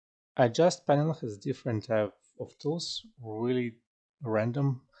Adjust panel has different type of tools, really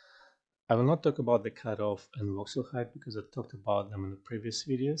random. I will not talk about the cutoff and voxel height because I talked about them in the previous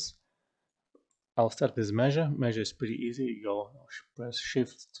videos. I'll start with measure. Measure is pretty easy. You go press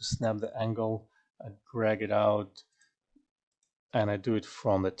shift to snap the angle, I drag it out, and I do it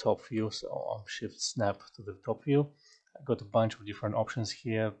from the top view. So I'll shift snap to the top view. I got a bunch of different options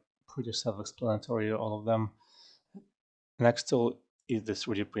here, pretty self-explanatory, all of them. Next tool is the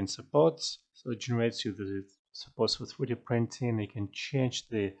 3D print supports. So it generates you the supports for 3D printing. You can change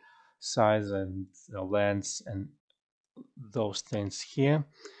the size and length and those things here.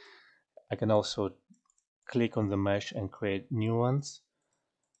 I can also click on the mesh and create new ones.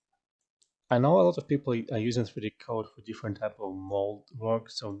 I know a lot of people are using 3D code for different type of mold work,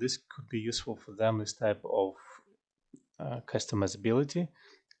 so this could be useful for them, this type of customizability.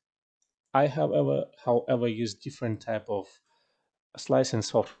 I however use different type of slicing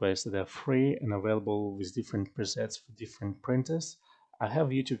softwares that are free and available with different presets for different printers. I have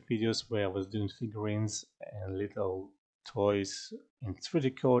YouTube videos where I was doing figurines and little toys in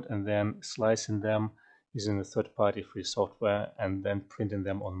 3D code and then slicing them using a third-party free software and then printing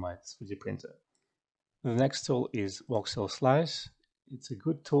them on my 3D printer. The next tool is Voxel Slice. It's a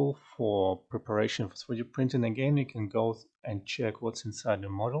good tool for preparation for 3D printing. Again, you can go and check what's inside the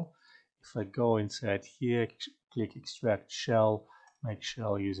model. If I go inside here, click Extract Shell, make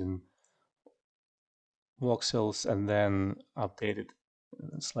shell using voxels, and then update it,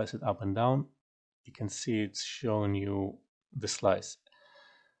 slice it up and down, you can see it's showing you the slice.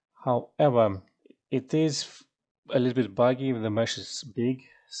 However, it is a little bit buggy when the mesh is big.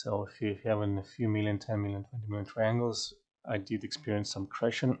 So if you have a few million, 10 million, 20 million triangles, I did experience some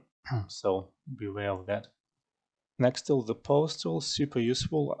crashing, so beware of that. Next tool, the pose tool, super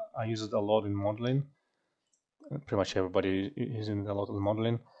useful. I use it a lot in modeling. Pretty much everybody is using it a lot of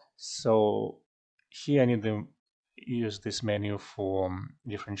modeling. So here I need to use this menu for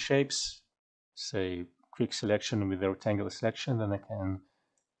different shapes. Say quick selection with the rectangular selection, then I can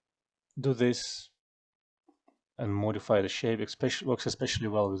do this and modify the shape. Works especially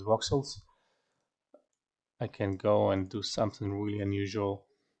well with voxels. I can go and do something really unusual,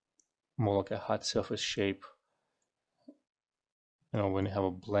 more like a hard surface shape. When you have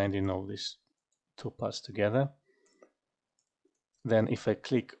a blending of these two parts together. Then if I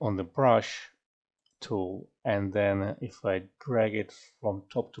click on the brush tool and then if I drag it from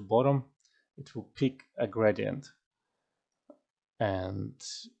top to bottom, it will pick a gradient and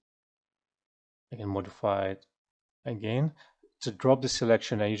I can modify it again. To drop the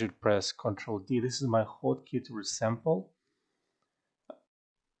selection, I usually press Ctrl D. This is my hotkey to resample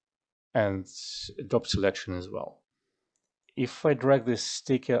and drop selection as well. If I drag this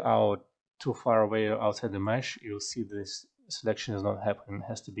sticker out too far away outside the mesh, you'll see this selection is not happening. It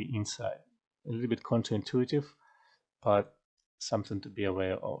has to be inside. A little bit counterintuitive, but something to be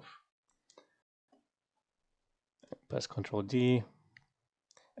aware of. Press Ctrl D.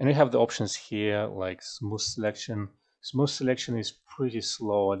 And we have the options here like smooth selection. Smooth selection is pretty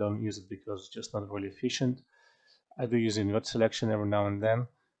slow. I don't use it because it's just not really efficient. I do use invert selection every now and then.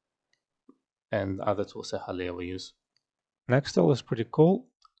 And other tools I hardly ever use. Next tool is pretty cool,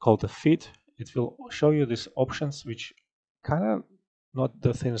 called the Fit. It will show you these options which kind of not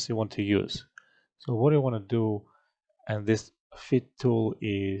the things you want to use. So what you want to do, and this Fit tool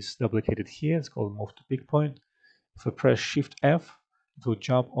is duplicated here. It's called Move to Pick Point. If I press Shift F, it will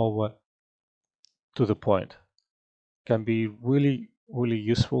jump over to the point. It can be really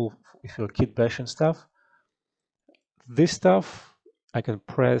useful if you're kit bashing stuff. This stuff, I can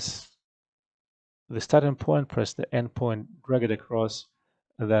press the starting point, press the end point, drag it across,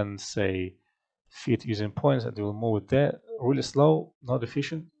 and then say fit using points, and it will move it there. Really slow, not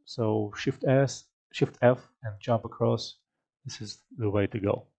efficient. So Shift F, and jump across. This is the way to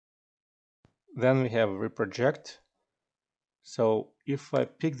go. Then we have Reproject. So if I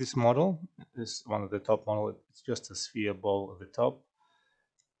pick this model, this one of the top model, it's just a sphere ball at the top.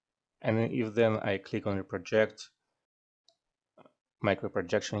 And if then I click on Reproject, micro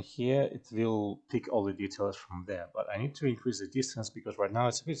projection here, it will pick all the details from there. But I need to increase the distance because right now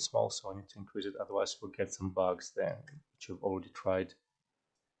it's a bit small, so I need to increase it, otherwise we'll get some bugs there, which you've already tried.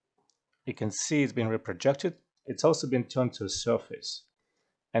 You can see it's been reprojected. It's also been turned to a surface.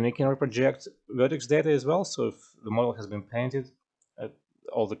 And you can reproject vertex data as well, so if the model has been painted,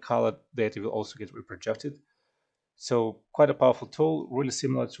 all the colored data will also get reprojected. So quite a powerful tool, really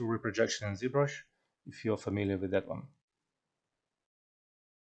similar to reprojection in ZBrush, if you're familiar with that one.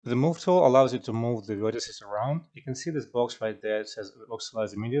 The Move tool allows you to move the vertices around. You can see this box right there, it says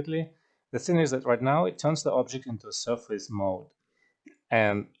voxelize immediately. The thing is that right now it turns the object into a surface mode.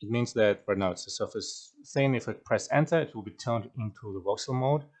 And it means that right now it's a surface thin. If I press enter, it will be turned into the voxel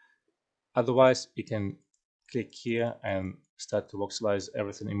mode. Otherwise, you can click here and start to voxelize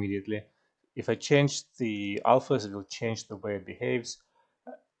everything immediately. If I change the alphas, it will change the way it behaves.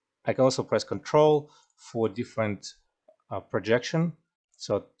 I can also press Control for different projection,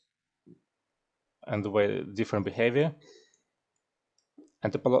 so and the way different behavior.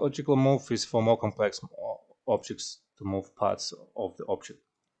 And topological move is for more complex objects to move parts of the object.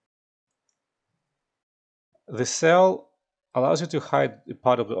 The cell allows you to hide a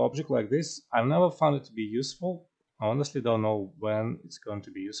part of the object like this. I've never found it to be useful. I honestly don't know when it's going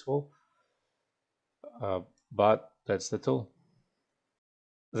to be useful, but that's the tool.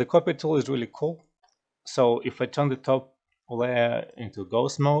 The copy tool is really cool. So if I turn the top layer into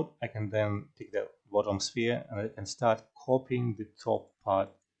ghost mode, I can then pick the bottom sphere and I can start copying the top part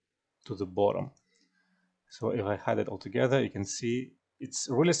to the bottom. So if I hide it all together, you can see it's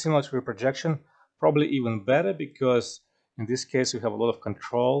really similar to reprojection, probably even better because in this case we have a lot of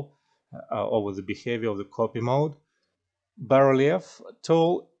control over the behavior of the copy mode. Bas-relief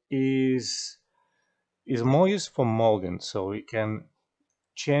tool is more used for molding, so we can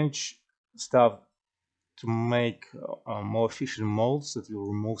change stuff to make more efficient molds that will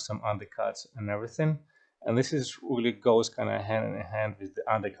remove some undercuts and everything. And this is really goes kind of hand in hand with the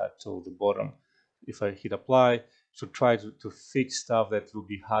undercut tool, the bottom. If I hit apply, to try to fix stuff that will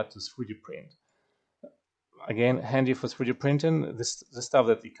be hard to 3D print. Again, handy for 3D printing. This the stuff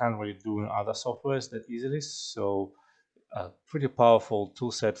that you can't really do in other softwares that easily. So pretty powerful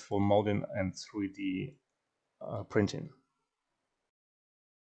tool set for molding and 3D printing.